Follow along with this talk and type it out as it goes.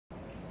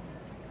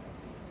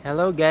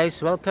Hello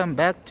guys, welcome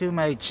back to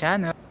my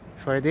channel.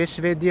 For this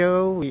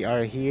video, we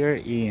are here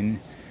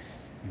in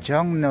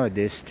Jongno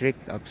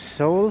district of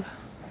Seoul.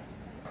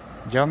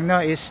 Jongno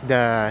is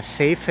the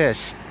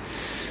safest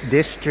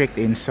district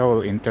in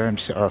Seoul in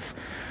terms of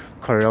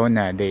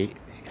corona. They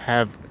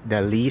have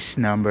the least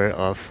number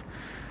of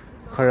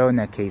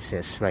corona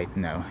cases right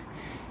now.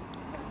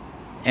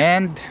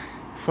 And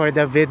for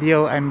the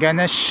video, I'm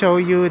gonna show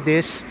you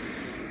this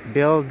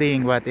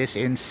building, what is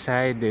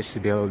inside this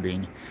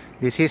building.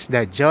 This is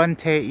the Jeon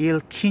Tae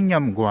Il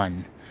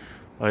Kinyomgwan,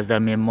 or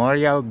the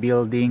memorial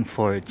building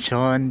for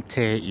Jeon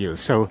Tae Il.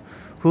 So,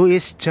 who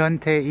is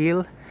Jeon Tae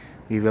Il?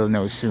 We will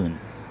know soon.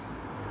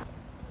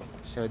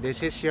 So,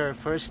 this is your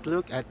first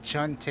look at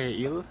Jeon Tae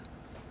Il.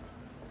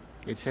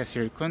 It says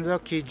here,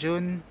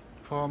 노력해준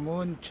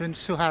포문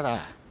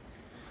준수하라.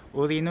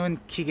 우리는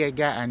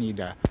기계가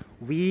아니다.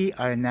 We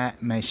are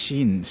not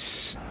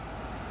machines.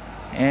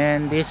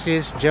 And this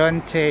is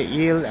Jeon Tae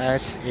Il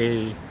as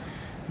a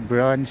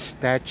bronze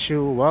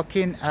statue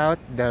walking out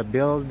the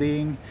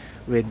building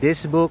with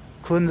this book,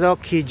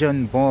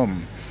 노력해준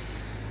Bomb.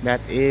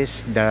 That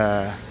is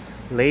the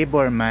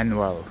labor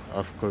manual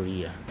of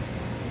Korea.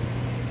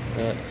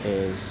 That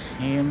is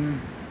him.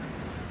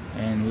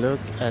 And look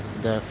at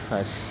the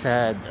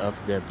facade of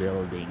the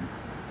building.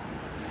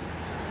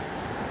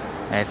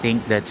 I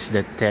think that's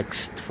the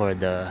text for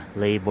the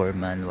labor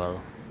manual.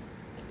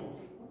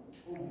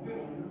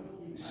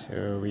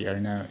 So we are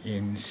now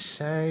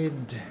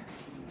inside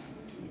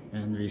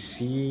and we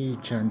see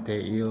Jeon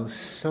Tae Il's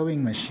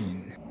sewing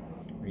machine.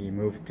 We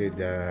move to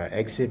the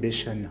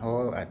exhibition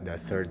hall at the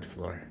 3rd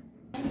floor.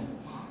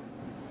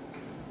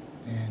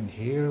 And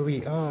here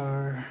we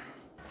are.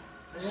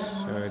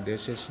 So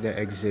this is the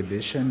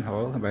exhibition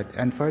hall, but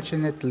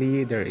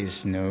unfortunately there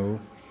is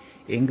no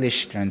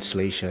English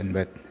translation,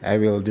 but I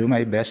will do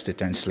my best to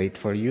translate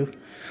for you.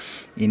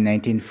 In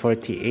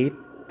 1948,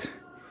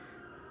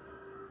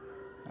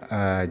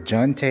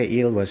 Jeon Tae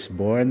Il was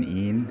born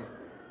in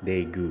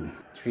Daegu.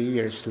 3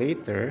 years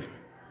later,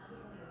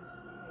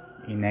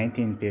 in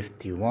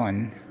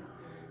 1951,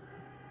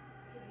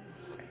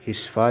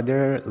 his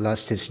father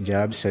lost his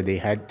job, so they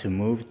had to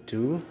move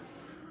to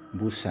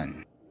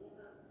Busan.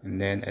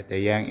 And then at the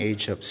young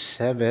age of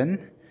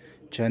 7,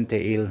 Jeon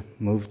Tae Il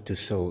moved to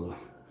Seoul.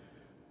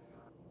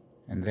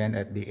 And then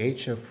at the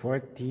age of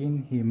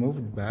 14, he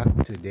moved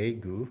back to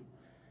Daegu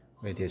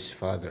with his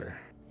father.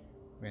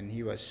 When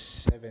he was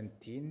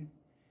 17,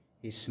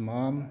 his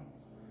mom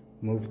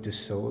moved to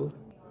Seoul.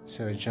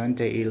 So Jeon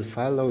Tae Il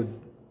followed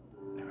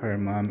her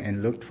mom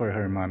and looked for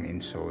her mom in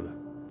Seoul.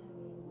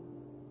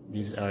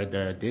 These are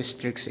the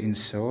districts in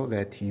Seoul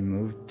that he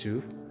moved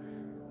to: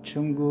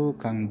 Chunggu,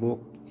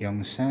 Gangbuk,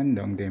 Yongsan,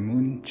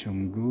 Dongdaemun,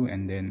 Chunggu,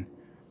 and then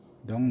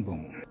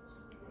Dongbong.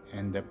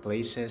 And the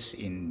places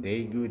in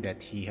Daegu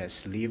that he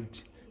has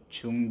lived: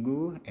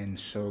 Chunggu and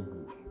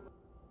Sogu.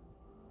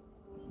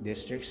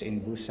 Districts in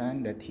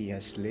Busan that he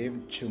has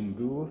lived: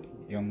 Chunggu,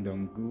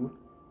 Yeongdong-gu,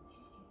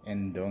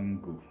 and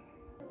Donggu.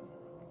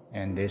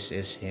 And this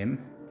is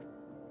him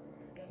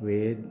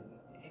with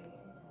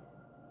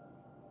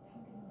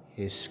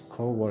his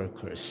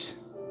co-workers.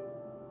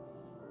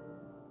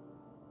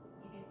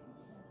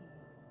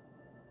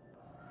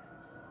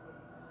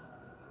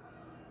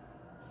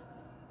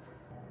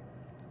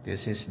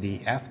 This is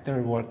the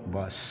after-work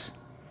bus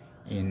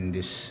in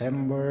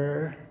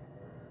December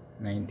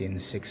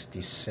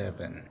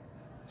 1967.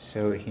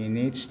 So he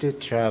needs to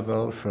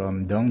travel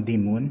from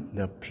Dongdaemun,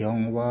 the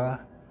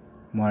Pyeonghwa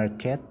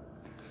market,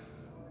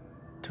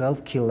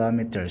 12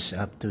 kilometers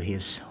up to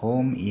his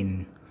home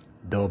in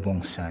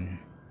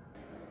Dobongsan.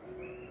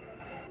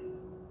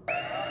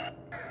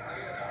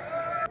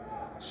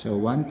 So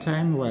one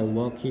time while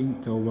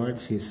walking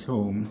towards his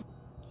home,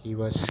 he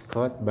was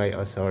caught by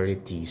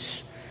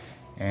authorities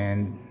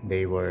and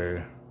they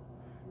were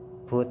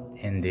put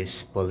in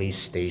this police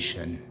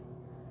station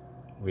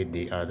with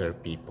the other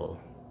people.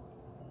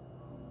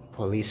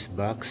 Police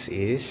box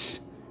is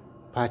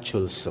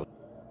Pachulso.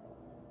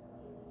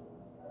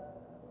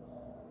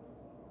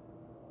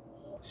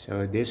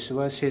 So this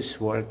was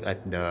his work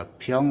at the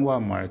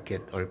Pyeonghwa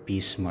market or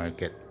Peace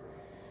Market.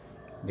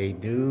 They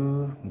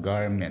do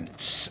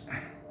garments.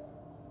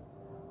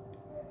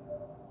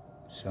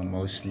 So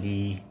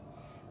mostly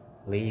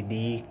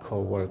lady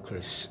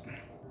co-workers.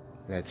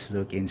 Let's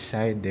look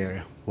inside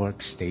their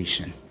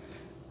workstation.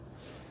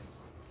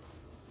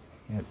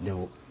 You have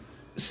the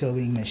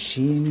sewing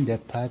machine, the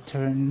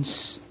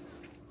patterns.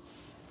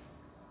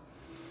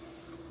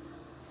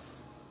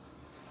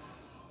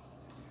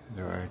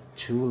 There are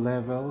 2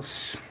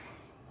 levels.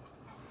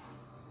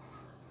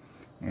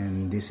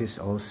 And this is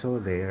also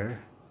their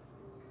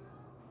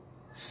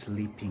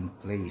sleeping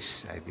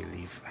place, I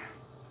believe.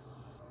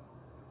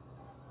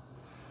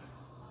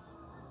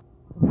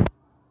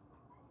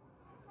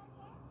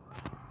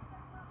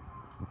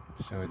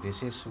 So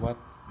this is what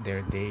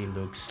their day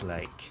looks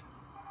like.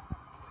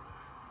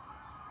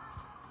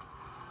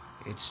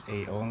 It's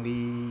a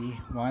only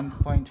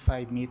 1.5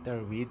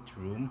 meter width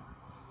room.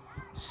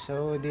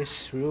 So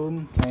this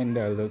room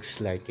kinda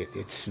looks like it.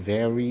 It's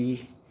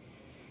very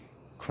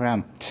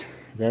cramped,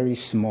 very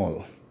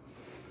small.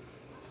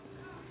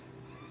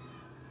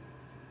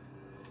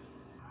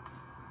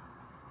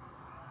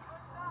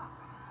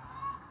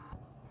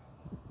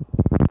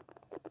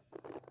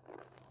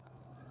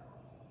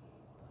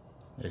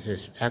 This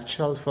is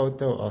actual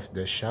photo of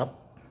the shop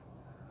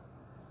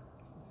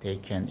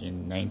taken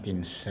in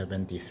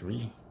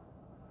 1973.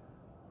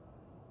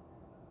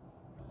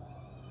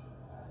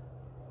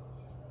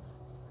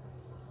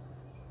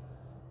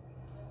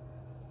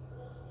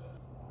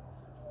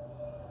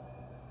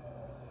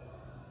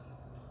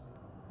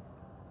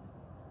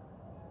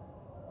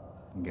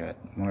 Got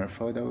more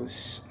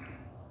photos.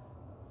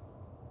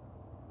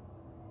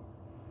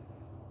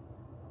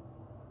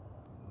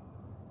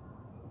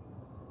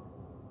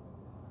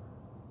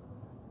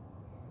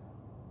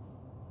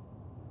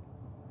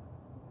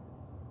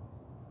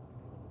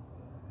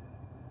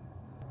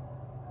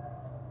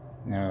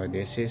 Now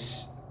this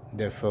is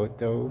the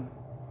photo,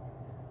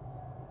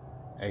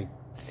 I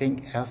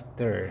think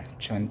after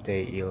Chun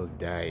Tae Il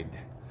died.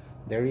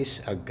 There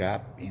is a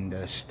gap in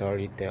the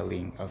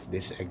storytelling of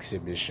this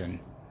exhibition.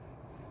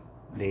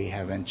 They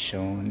haven't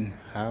shown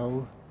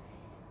how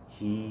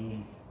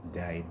he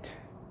died.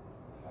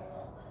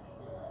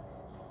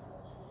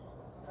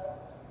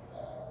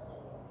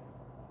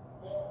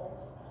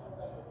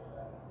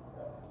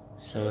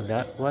 So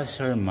that was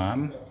her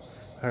mom.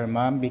 Her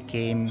mom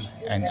became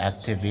an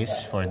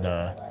activist for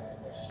the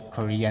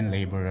Korean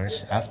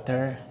laborers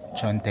after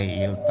Jeon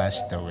Tae Il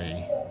passed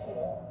away.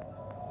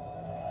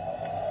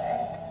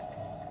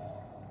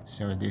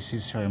 So this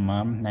is her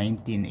mom,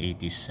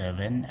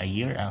 1987, a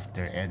year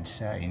after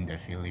EDSA in the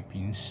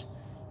Philippines.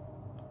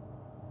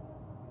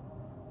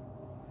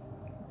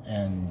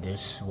 And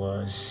this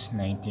was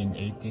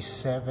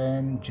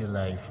 1987,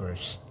 July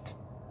 1st.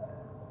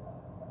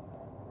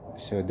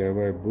 So there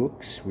were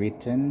books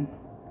written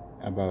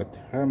about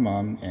her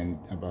mom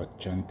and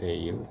about Jeon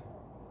Tae Il.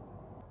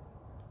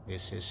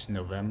 This is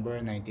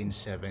November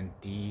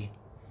 1970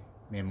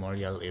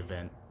 memorial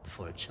event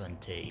for Jeon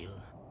Tae Il.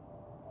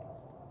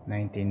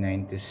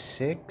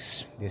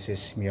 1996, this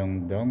is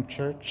Myeongdong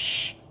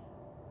Church.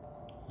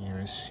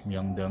 Here's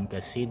Myeongdong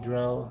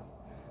Cathedral.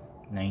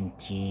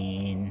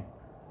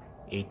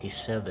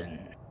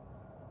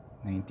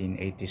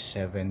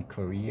 1987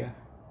 Korea.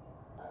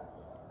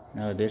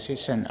 Now this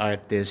is an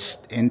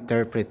artist's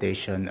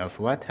interpretation of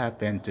what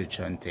happened to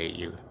Jeon Tae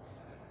Il.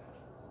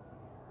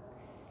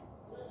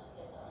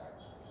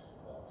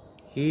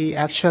 He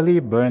actually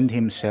burned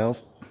himself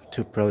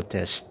to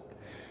protest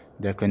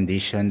the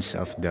conditions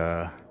of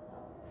the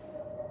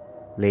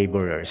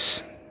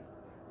laborers,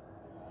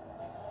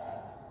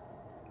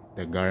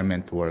 the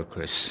garment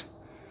workers.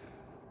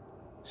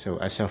 So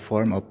as a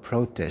form of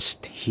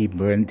protest, he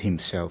burned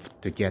himself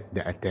to get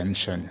the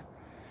attention.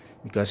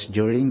 Because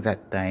during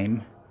that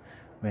time,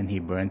 when he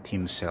burned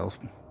himself,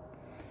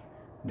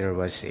 there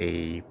was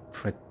a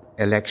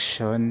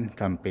election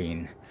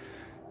campaign.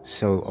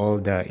 So all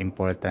the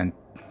important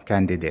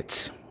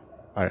candidates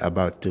are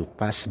about to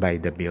pass by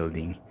the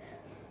building.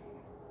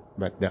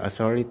 But the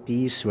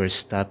authorities were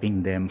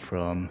stopping them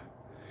from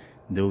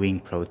doing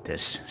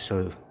protests.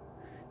 So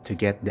to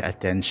get the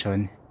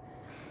attention,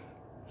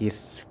 he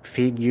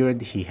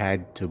figured he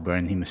had to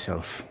burn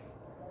himself.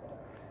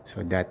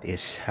 So that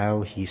is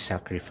how he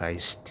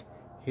sacrificed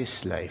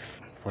his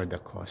life for the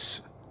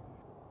cause.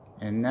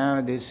 And now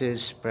this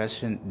is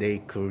present day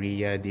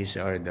Korea. These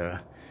are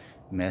the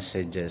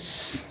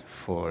messages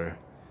for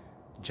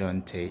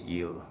Jeon Tae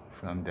Il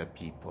from the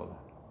people.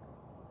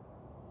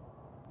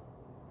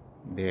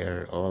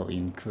 They're all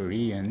in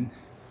Korean.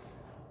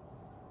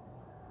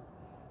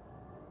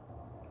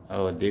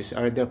 Oh, these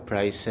are the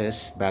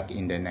prices back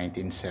in the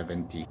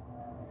 1970s.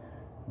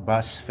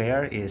 Bus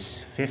fare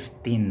is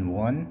 15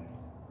 won.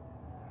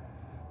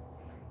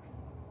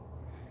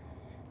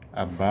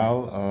 A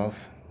bowl of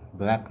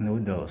black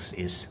noodles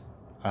is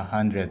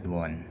 100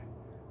 won.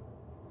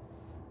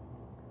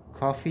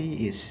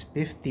 Coffee is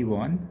 50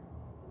 won.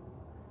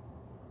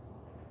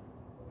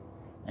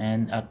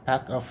 And a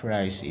pack of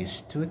rice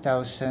is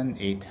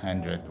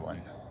 2,800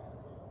 won.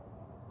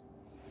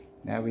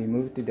 Now we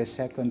move to the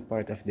second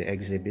part of the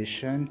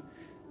exhibition.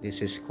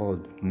 This is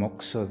called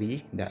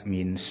Moksori, that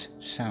means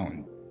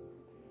sound.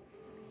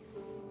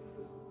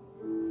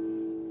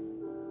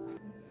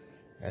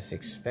 As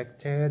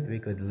expected, we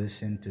could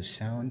listen to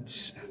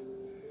sounds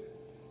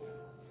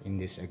in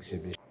this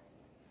exhibition.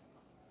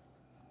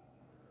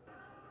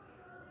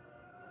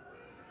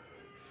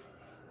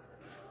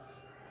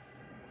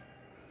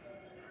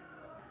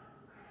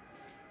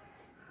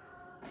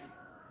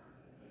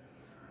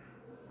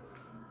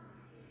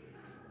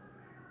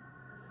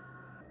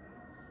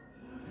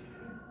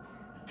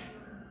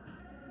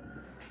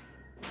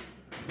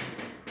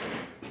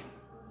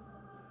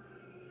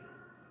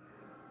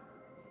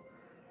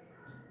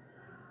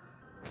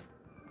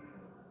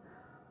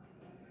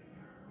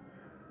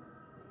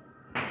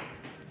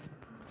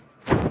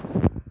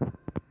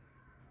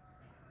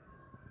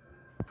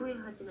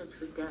 후회하지는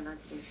절대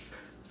않았지.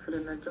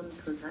 그러나 좀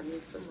더 잘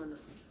했으면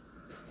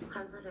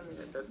한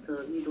사람이라도 더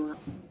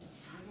위로하고.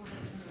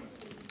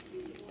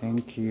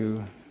 Thank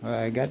you. Well,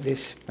 I got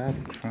this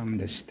back from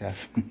the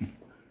staff.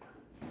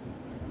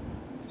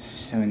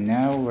 So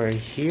now we're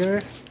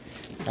here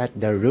at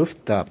the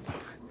rooftop.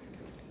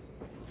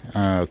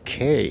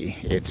 Okay,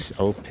 it's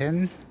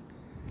open.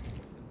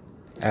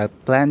 I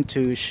plan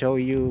to show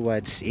you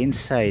what's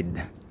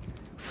inside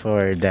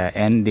for the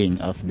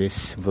ending of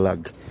this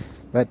vlog.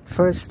 But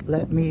first,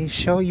 let me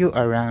show you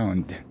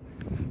around.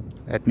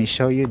 Let me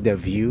show you the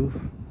view.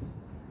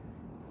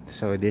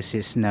 So this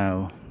is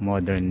now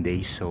modern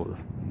day Seoul.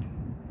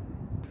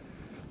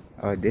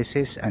 Oh, this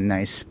is a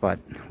nice spot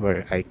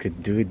where I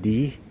could do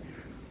the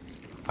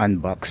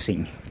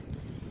unboxing.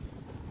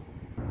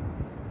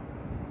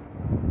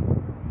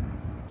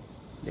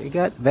 They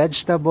got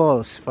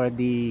vegetables for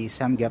the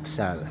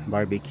samgyeopsal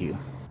barbecue.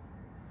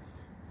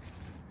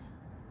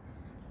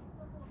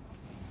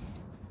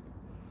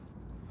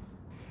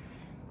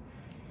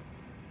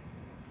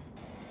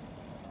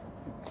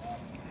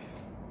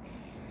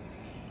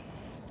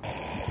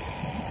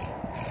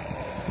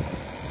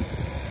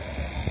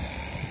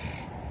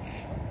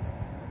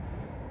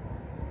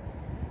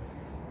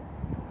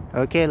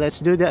 Okay, let's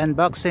do the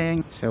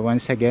unboxing. So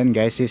once again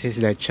guys, this is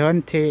the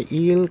Chun Tae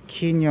Il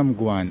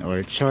Kinyomgwan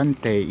or Jeon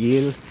Tae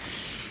Il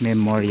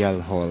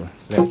Memorial Hall.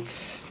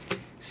 Let's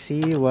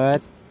see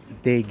what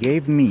they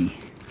gave me.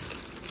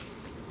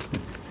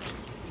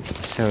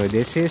 So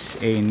this is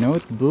a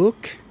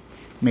notebook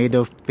made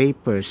of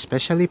paper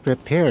specially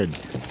prepared.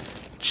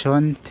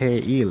 Jeon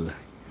Tae Il.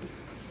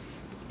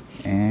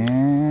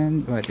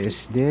 And what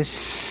is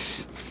this?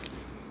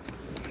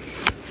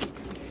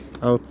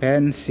 Oh,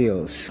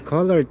 pencils,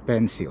 colored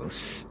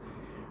pencils,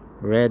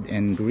 red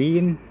and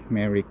green,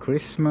 Merry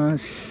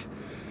Christmas,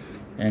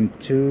 and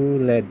 2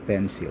 lead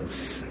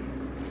pencils.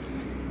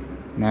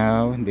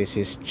 Now this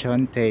is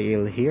Jeon Tae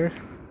Il here.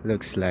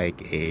 Looks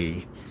like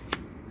a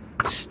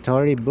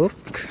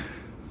storybook,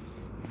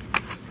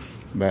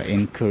 but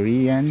in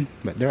Korean,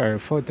 but there are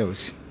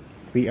photos.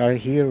 We are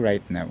here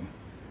right now.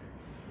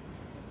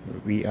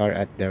 We are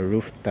at the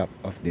rooftop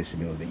of this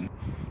building.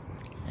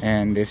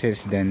 And this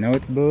is the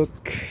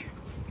notebook.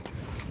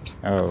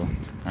 Oh,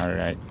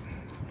 alright.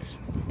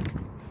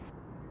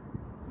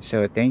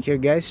 So thank you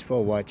guys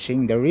for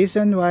watching. The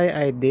reason why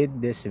I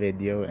did this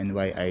video and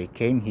why I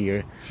came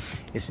here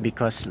is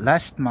because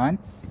last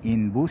month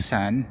in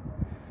Busan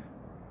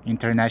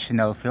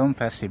International Film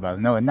Festival,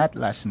 no, not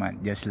last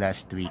month, just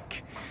last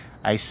week,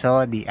 I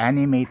saw the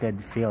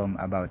animated film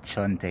about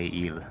Jeon Tae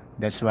Il.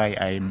 That's why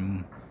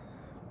I'm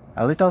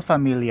a little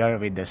familiar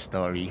with the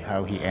story,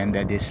 how he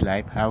ended his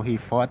life, how he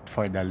fought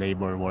for the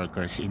labor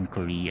workers in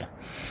Korea.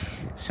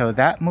 So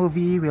that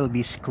movie will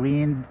be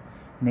screened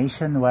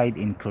nationwide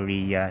in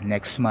Korea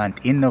next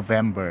month in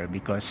November,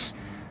 because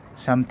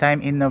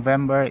sometime in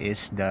November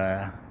is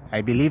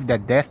I believe the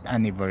death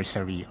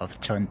anniversary of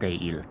Jeon Tae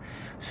Il.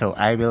 So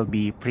I will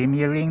be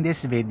premiering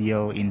this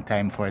video in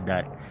time for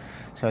that.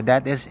 So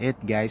that is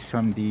it guys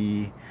from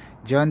the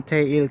Jeon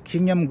Tae Il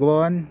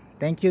Kinyomgwan.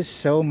 Thank you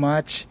so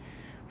much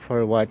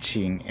for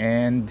watching,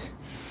 and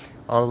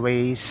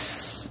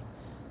always,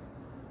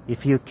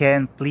 if you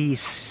can,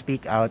 please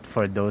speak out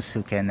for those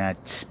who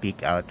cannot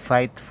speak out.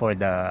 Fight for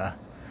the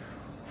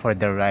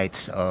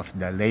rights of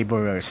the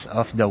laborers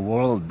of the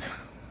world.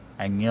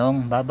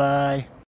 Annyeong, bye bye.